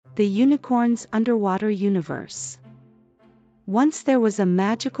The Unicorn's Underwater Universe. Once there was a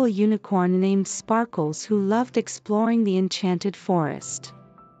magical unicorn named Sparkles who loved exploring the enchanted forest.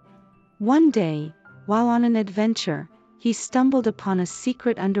 One day, while on an adventure, he stumbled upon a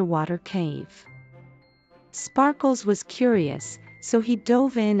secret underwater cave. Sparkles was curious, so he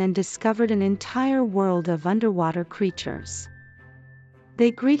dove in and discovered an entire world of underwater creatures.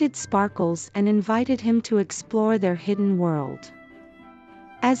 They greeted Sparkles and invited him to explore their hidden world.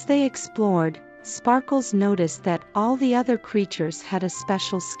 As they explored, Sparkles noticed that all the other creatures had a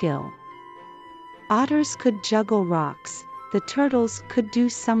special skill. Otters could juggle rocks, the turtles could do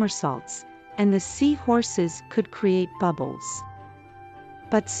somersaults, and the seahorses could create bubbles.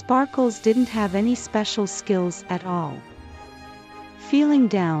 But Sparkles didn't have any special skills at all. Feeling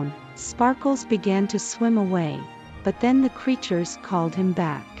down, Sparkles began to swim away, but then the creatures called him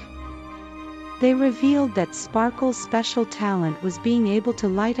back. They revealed that Sparkles' special talent was being able to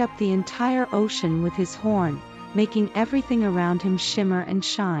light up the entire ocean with his horn, making everything around him shimmer and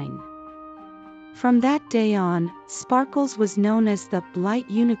shine. From that day on, Sparkles was known as the Light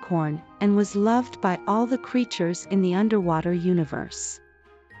Unicorn and was loved by all the creatures in the underwater universe.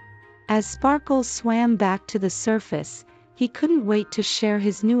 As Sparkles swam back to the surface, he couldn't wait to share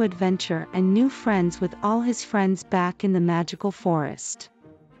his new adventure and new friends with all his friends back in the magical forest.